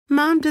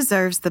Mom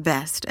deserves the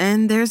best,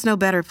 and there's no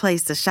better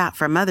place to shop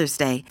for Mother's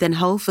Day than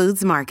Whole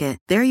Foods Market.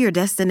 They're your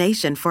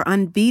destination for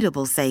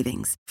unbeatable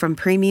savings, from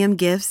premium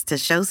gifts to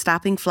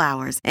show-stopping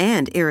flowers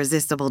and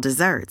irresistible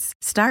desserts.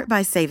 Start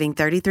by saving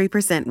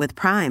 33% with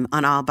Prime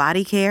on all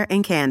body care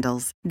and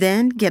candles.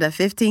 Then get a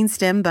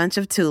 15-stem bunch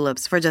of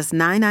tulips for just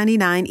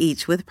 $9.99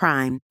 each with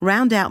Prime.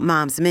 Round out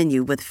Mom's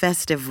menu with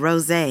festive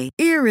rosé,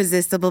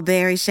 irresistible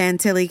berry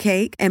chantilly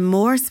cake, and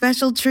more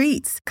special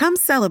treats. Come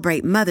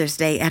celebrate Mother's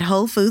Day at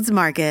Whole Foods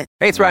Market.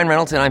 Hey, it's Ryan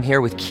Reynolds, and I'm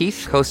here with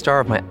Keith, co-star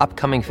of my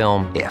upcoming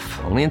film, If,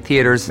 only in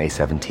theaters May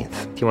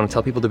 17th. Do you want to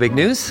tell people the big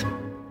news?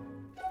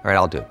 All right,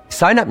 I'll do it.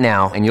 Sign up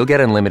now and you'll get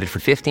unlimited for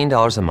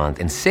 $15 a month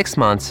and 6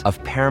 months of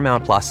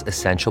Paramount Plus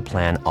Essential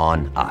Plan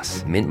on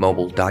us.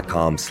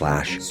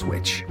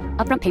 MintMobile.com/switch.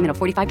 Upfront payment of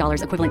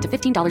 $45 equivalent to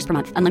 $15 per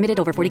month. Unlimited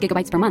over 40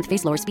 gigabytes per month.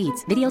 Face lower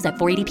speeds. Videos at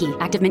 480p.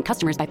 Active Mint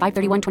customers by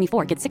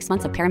 531.24 get 6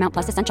 months of Paramount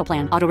Plus Essential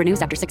Plan. Auto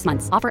renews after 6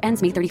 months. Offer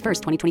ends May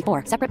 31st,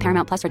 2024. Separate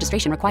Paramount Plus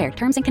registration required.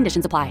 Terms and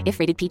conditions apply if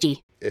rated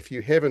PG. If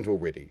you haven't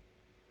already,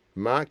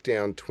 mark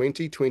down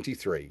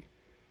 2023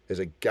 as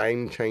a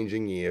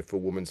game-changing year for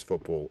women's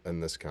football in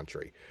this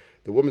country.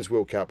 The Women's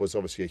World Cup was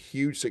obviously a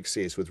huge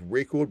success with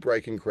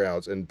record-breaking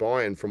crowds and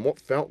buy-in from what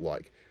felt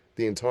like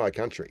the entire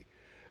country.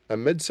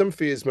 Amid some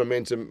fears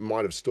momentum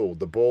might have stalled,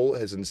 the ball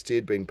has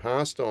instead been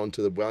passed on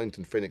to the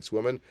Wellington Phoenix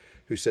Women,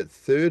 who sit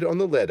third on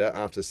the ladder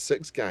after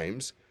 6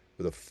 games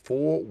with a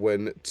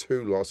 4-win,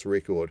 2-loss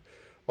record.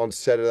 On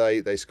Saturday,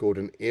 they scored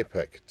an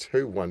epic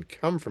 2-1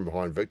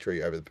 come-from-behind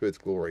victory over the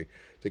Perth Glory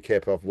to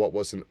cap off what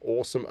was an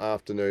awesome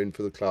afternoon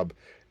for the club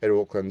at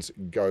Auckland's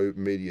Go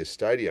Media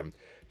Stadium.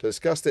 To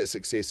discuss that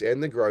success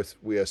and the growth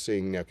we are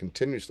seeing now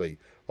continuously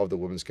of the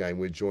women's game,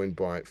 we're joined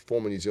by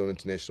former New Zealand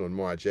international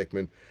Maia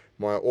Jackman.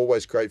 Maia,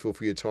 always grateful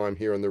for your time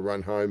here on the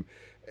run home.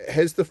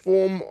 Has the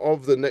form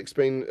of the Knicks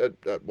been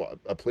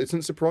a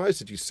pleasant surprise?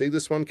 Did you see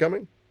this one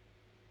coming?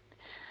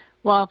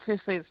 Well,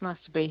 firstly, it's nice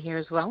to be here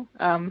as well.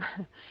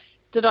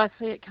 Did I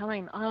see it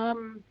coming? I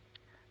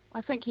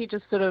think you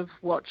just sort of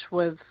watch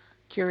with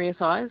curious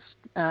eyes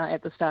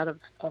at the start of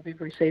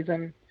every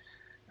season,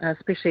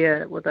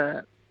 especially with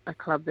a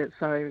club that's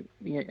so,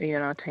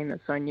 a team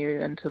that's so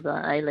new into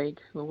the A-League,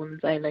 the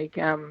Women's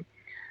A-League.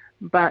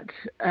 But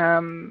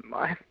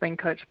I have been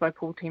coached by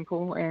Paul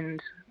Temple,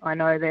 and I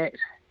know that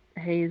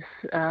he's,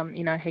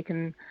 he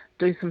can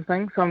do some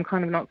things, so I'm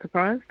kind of not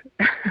surprised.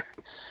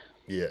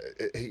 Yeah,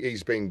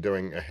 he's been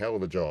doing a hell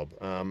of a job.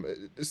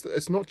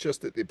 It's not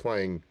just that they're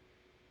playing,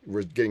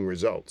 getting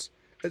results.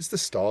 It's the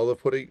style of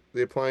footy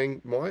they're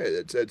playing, Maia.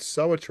 It's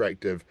so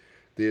attractive.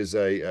 There's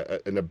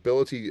an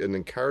ability, an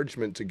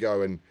encouragement to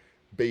go and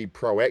be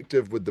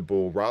proactive with the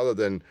ball rather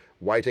than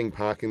waiting,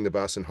 parking the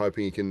bus and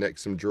hoping you can nick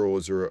some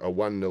draws or a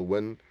 1-0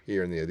 win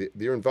here and there.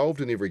 They're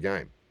involved in every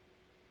game.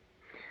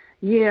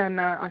 Yeah,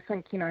 no, I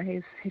think,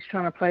 he's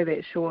trying to play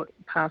that short,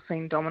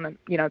 passing, dominant,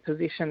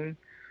 possession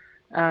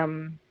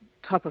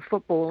type of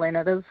football, and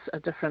it is a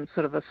different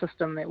sort of a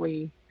system that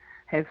we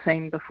have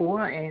seen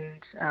before,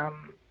 and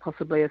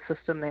possibly a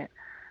system that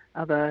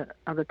other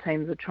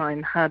teams are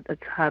trying hard.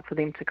 It's hard for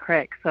them to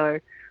crack. So,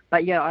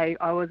 but yeah,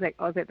 I was at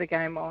the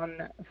game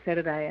on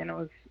Saturday, and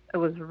it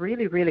was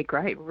really, really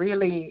great.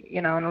 Really,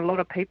 and a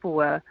lot of people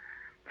were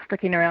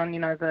sticking around.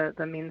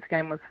 The men's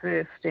game was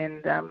first,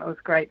 and it was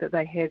great that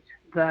they had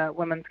the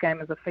women's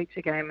game as a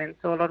feature game, and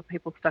so a lot of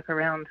people stuck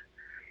around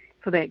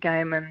for that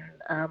game, and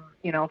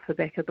off the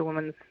back of the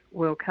Women's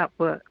World Cup,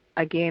 were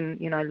again,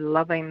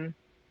 loving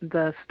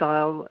the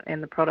style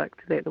and the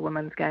product that the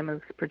women's game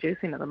is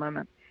producing at the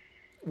moment.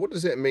 What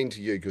does that mean to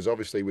you? Because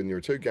obviously when there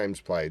are 2 games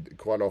played,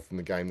 quite often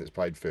the game that's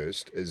played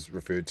first is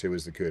referred to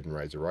as the curtain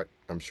raiser, right?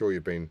 I'm sure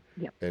you've been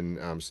in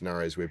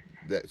scenarios where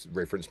that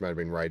reference may have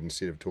been made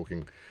instead of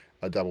talking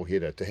a double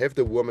header. To have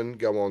the women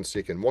go on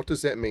second, what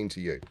does that mean to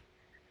you?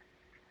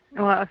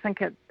 Well, I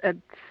think it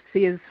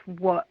says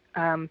what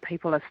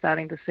people are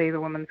starting to see the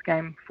women's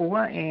game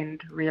for,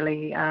 and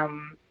really,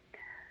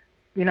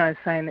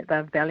 saying that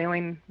they're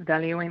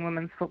valuing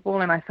women's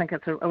football. And I think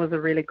it was a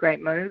really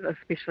great move,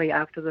 especially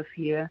after this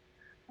year,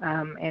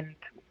 and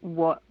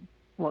what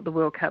the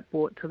World Cup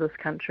brought to this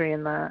country.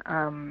 And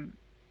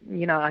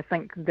I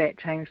think that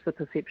changed the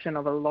perception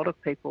of a lot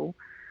of people.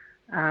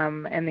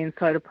 And then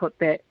so to put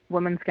that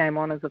women's game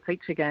on as a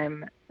feature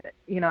game,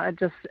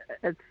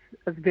 it's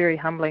very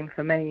humbling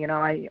for me.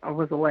 I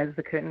was always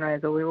the curtain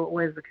raiser. We were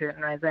always the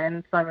curtain raiser.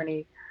 And so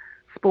many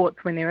sports,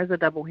 when there is a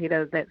double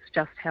header, that's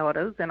just how it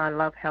is. And I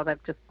love how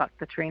they've just bucked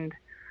the trend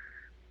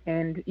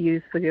and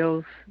used the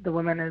girls, the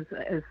women, as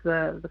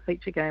the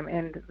feature game.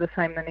 And the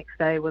same the next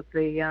day with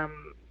the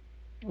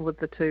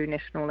 2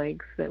 national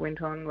leagues that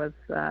went on with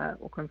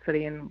Auckland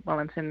City and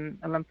Wellington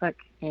Olympic,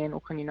 and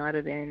Auckland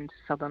United and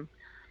Southern.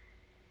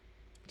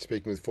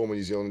 Speaking with former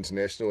New Zealand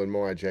international and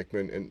Maia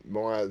Jackman, and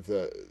Maia,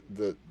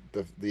 the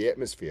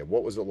atmosphere,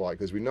 what was it like?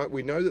 Because we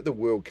know that the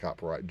World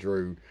Cup, right,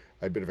 drew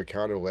a bit of a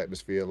carnival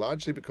atmosphere,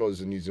 largely because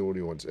the New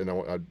Zealand audience, and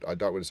I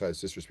don't want to say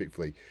this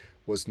disrespectfully,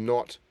 was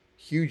not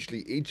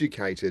hugely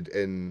educated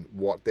in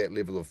what that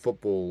level of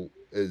football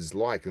is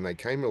like, and they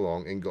came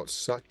along and got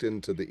sucked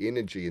into the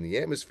energy and the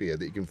atmosphere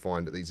that you can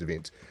find at these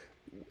events.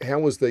 How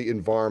was the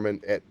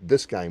environment at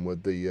this game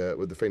with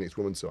the Phoenix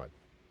women's side?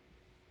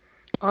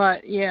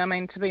 Yeah, I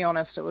mean, to be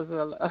honest, it was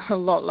a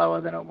lot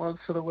lower than it was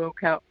for the World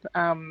Cup.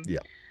 Yeah,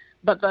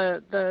 But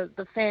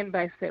the fan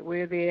base that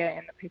were there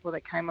and the people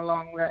that came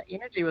along, the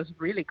energy was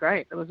really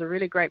great. It was a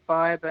really great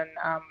vibe, and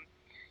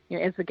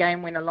as the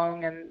game went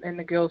along and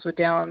the girls were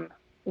down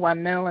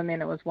 1-0 and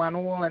then it was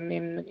 1-1, and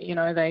then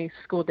they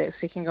scored that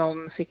second goal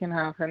in the second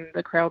half, and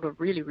the crowd were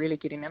really, really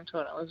getting into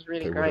it. It was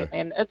really they great, were.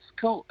 and it's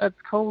cool. It's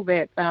cool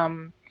that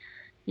that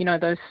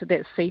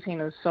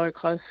seating is so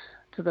close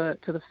to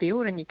the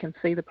field, and you can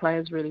see the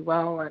players really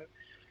well,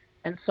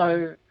 and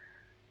so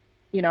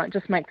it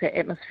just makes that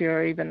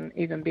atmosphere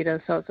even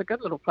better. So it's a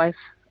good little place,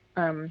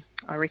 I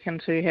reckon,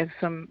 to have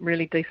some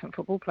really decent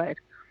football played.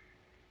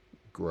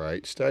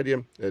 Great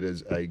stadium. It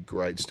is a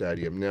great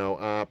stadium.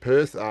 Now,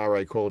 Perth are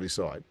a quality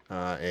side,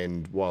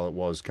 and while it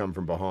was come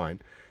from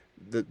behind,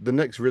 the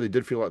Knicks really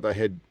did feel like they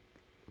had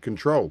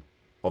control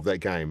of that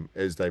game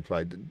as they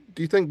played.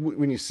 Do you think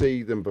when you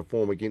see them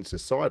perform against a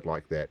side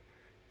like that,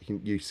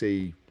 you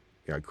see,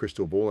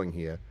 crystal balling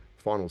here,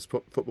 finals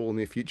football in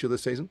their future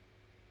this season?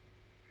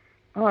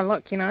 Oh,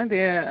 look,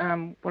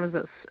 they're what is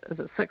it? Is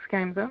it 6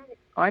 games in?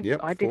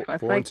 Yep, I four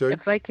definitely, and two.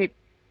 if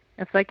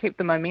they keep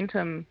the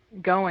momentum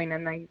going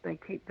and they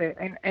keep that,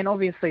 and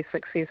obviously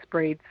success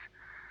breeds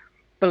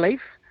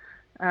belief.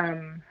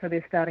 So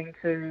they're starting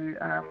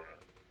to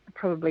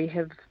probably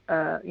have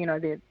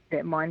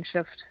that mind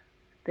shift,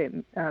 that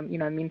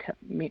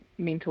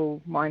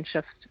mental mind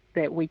shift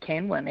that we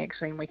can win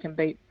actually, and we can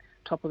beat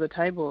top of the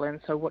table. And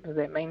so what does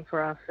that mean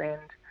for us?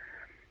 And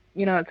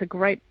it's a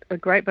great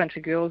bunch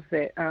of girls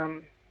that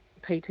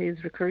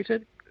PT's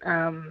recruited.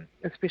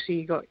 Especially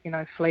you got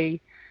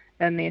Flea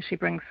in there. She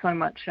brings so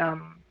much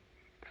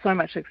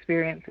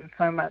experience and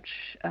so much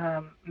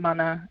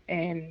mana,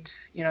 and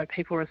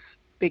people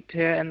respect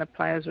her and the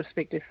players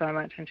respect her so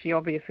much, and she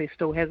obviously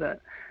still has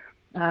it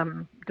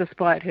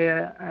despite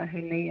her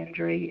knee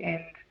injury.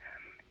 And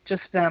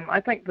just I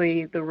think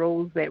the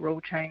rule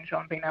change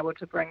on being able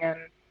to bring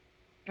in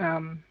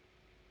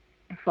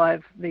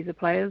 5 visa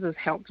players has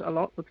helped a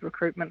lot with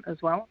recruitment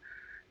as well.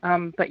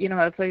 But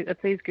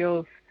if these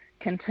girls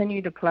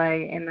continue to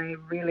play and they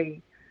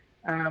really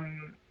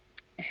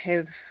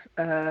have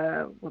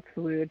if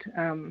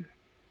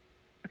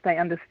they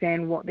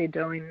understand what they're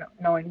doing,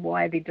 knowing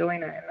why they're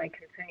doing it, and they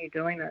continue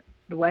doing it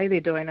the way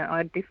they're doing it,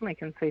 I definitely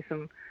can see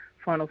some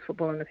finals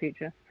football in the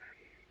future.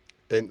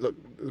 And look,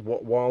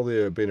 while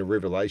there have been a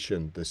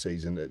revelation this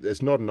season,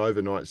 it's not an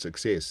overnight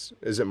success,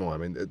 is it, Maya? I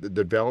mean, the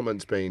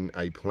development's been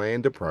a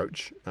planned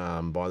approach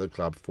by the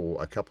club for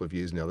a couple of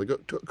years now. They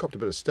copped a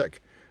bit of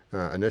stick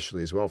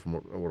initially as well, from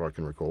what I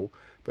can recall.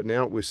 But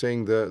now we're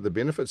seeing the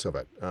benefits of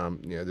it.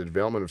 The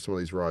development of some of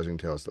these rising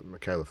talents, like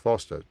Michaela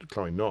Foster,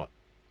 Chloe Knott.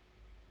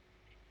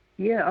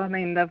 Yeah, I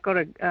mean, they've got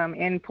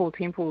and Paul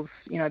Temple's,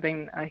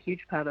 been a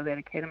huge part of that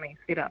academy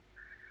setup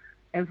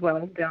as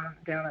well down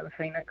at the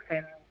Phoenix,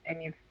 and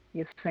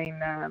you've seen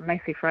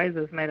Macy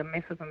Fraser's made a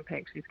massive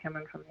impact. She's come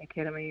in from the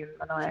academy, and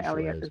Mania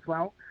Elliott as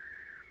well.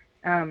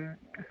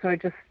 So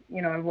just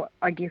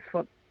I guess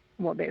what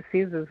that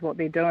says is what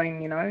they're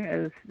doing.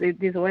 Is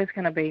there's always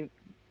going to be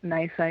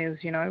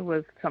naysayers,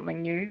 with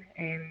something new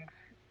and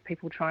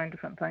people trying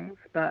different things.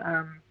 But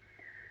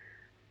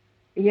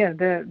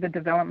the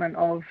development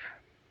of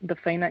the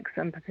Phoenix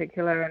in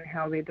particular and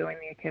how they're doing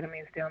the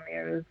academies down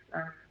there is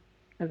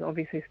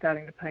obviously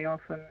starting to pay off.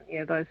 And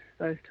those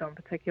 2 in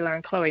particular.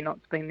 And Chloe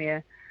Knott's been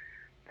there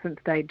since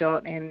day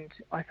dot, and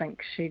I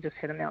think she just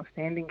had an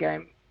outstanding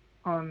game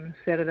on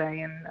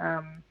Saturday. And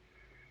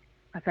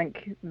I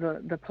think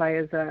the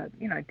players are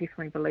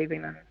definitely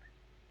believing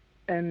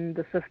in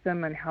the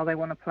system and how they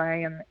want to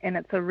play, and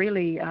it's a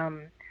really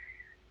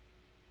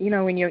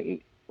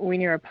when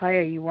you're a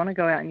player, you want to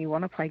go out and you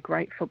want to play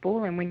great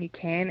football, and when you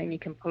can and you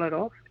can pull it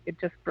off, it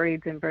just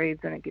breeds and breeds,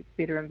 and it gets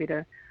better and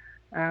better.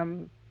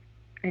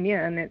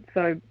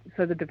 So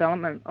the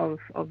development of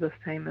this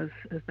team has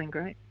been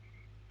great.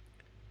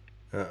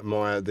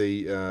 Maya,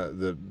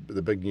 the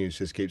big news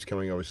just keeps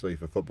coming, obviously,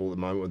 for football at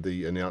the moment, with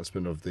the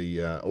announcement of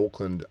the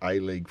Auckland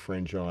A-League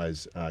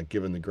franchise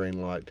given the green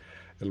light.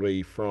 It'll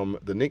be from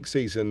the next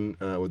season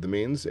with the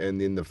men's,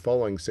 and then the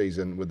following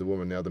season with the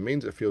women. Now, the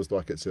men's, it feels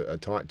like it's a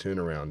tight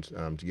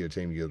turnaround to get a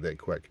team together that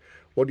quick.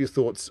 What are your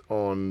thoughts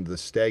on the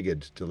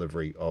staggered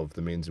delivery of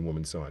the men's and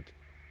women's side?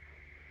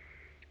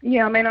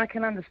 Yeah, I mean, I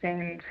can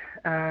understand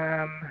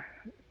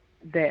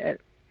that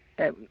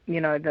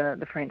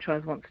the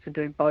franchise wants to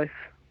do both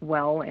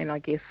well, and I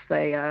guess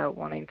they are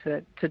wanting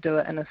to do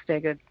it in a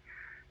staggered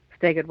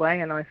way.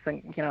 And I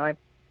think I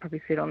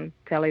probably said on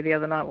telly the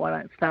other night, why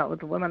don't start with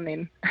the women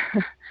then?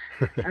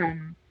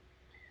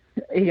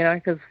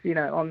 Because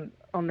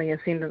on the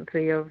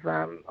ascendancy of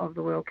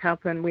the World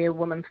Cup and where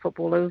women's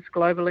football is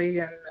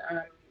globally, and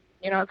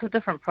it's a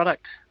different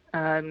product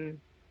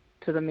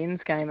to the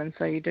men's game, and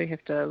so you do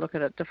have to look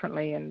at it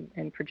differently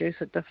and produce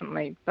it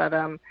differently. But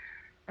in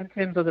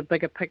terms of the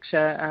bigger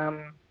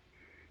picture,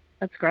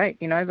 it's great.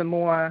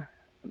 The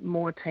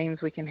more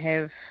teams we can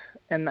have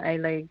in the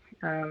A-League,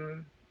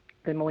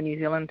 the more New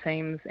Zealand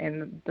teams,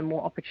 and the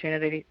more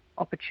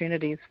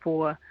opportunities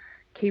for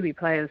Kiwi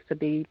players to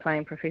be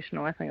playing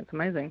professional. I think it's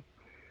amazing.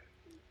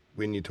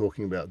 When you're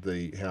talking about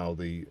how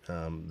the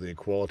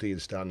equality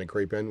is starting to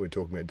creep in, we're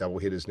talking about double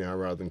headers now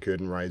rather than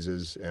curtain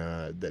raisers,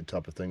 that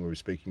type of thing we were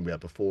speaking about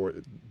before.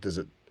 Does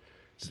it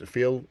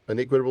feel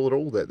inequitable at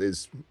all that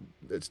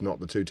it's not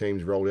the two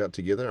teams rolled out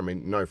together? I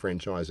mean, no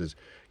franchises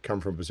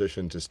come from a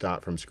position to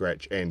start from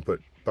scratch and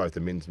put both the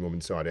men's and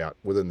women's side out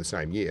within the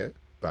same year.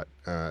 But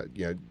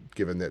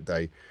given that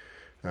they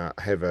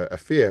have a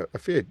fair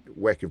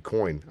whack of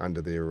coin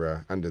under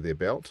their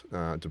belt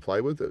to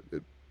play with, it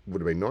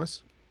would have been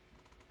nice.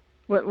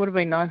 Well, it would have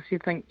been nice. You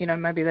think,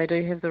 maybe they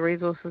do have the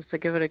resources to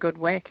give it a good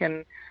whack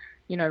and,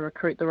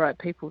 recruit the right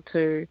people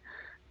to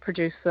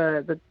produce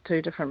the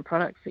two different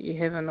products that you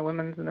have in the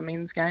women's and the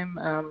men's game.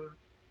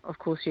 Of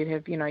course, you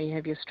have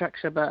your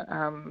structure, but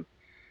I'm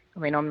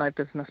no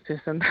business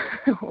person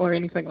or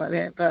anything like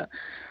that. But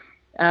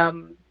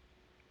my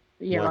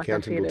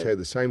accountant will tell you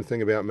the same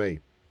thing about me.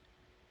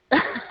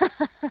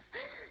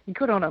 You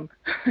could on him.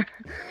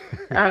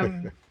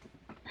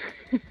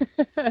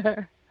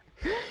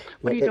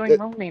 What are you doing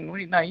wrong then?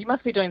 You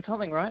must be doing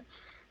something right.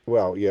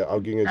 Well, yeah,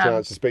 I'm getting a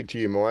chance to speak to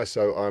you, Maia,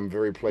 so I'm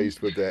very pleased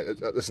with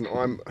that. Listen,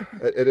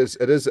 it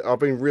is. I've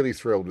been really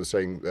thrilled with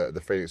seeing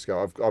the Phoenix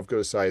go. I've got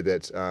to say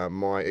that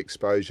my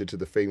exposure to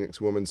the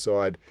Phoenix women's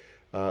side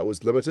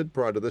was limited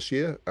prior to this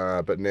year,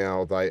 but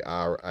now they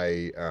are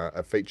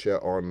a feature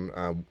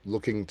on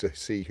looking to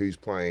see who's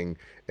playing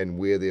and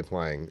where they're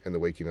playing in the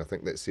weekend. I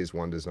think that says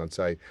wonders, and I'd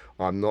say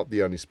I'm not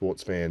the only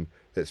sports fan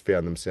that's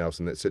found themselves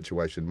in that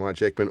situation. Maia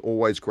Jackman,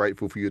 always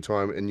grateful for your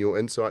time and your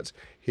insights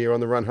here on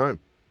The Run Home.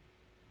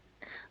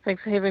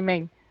 Thanks for having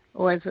me.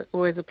 Always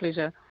a pleasure.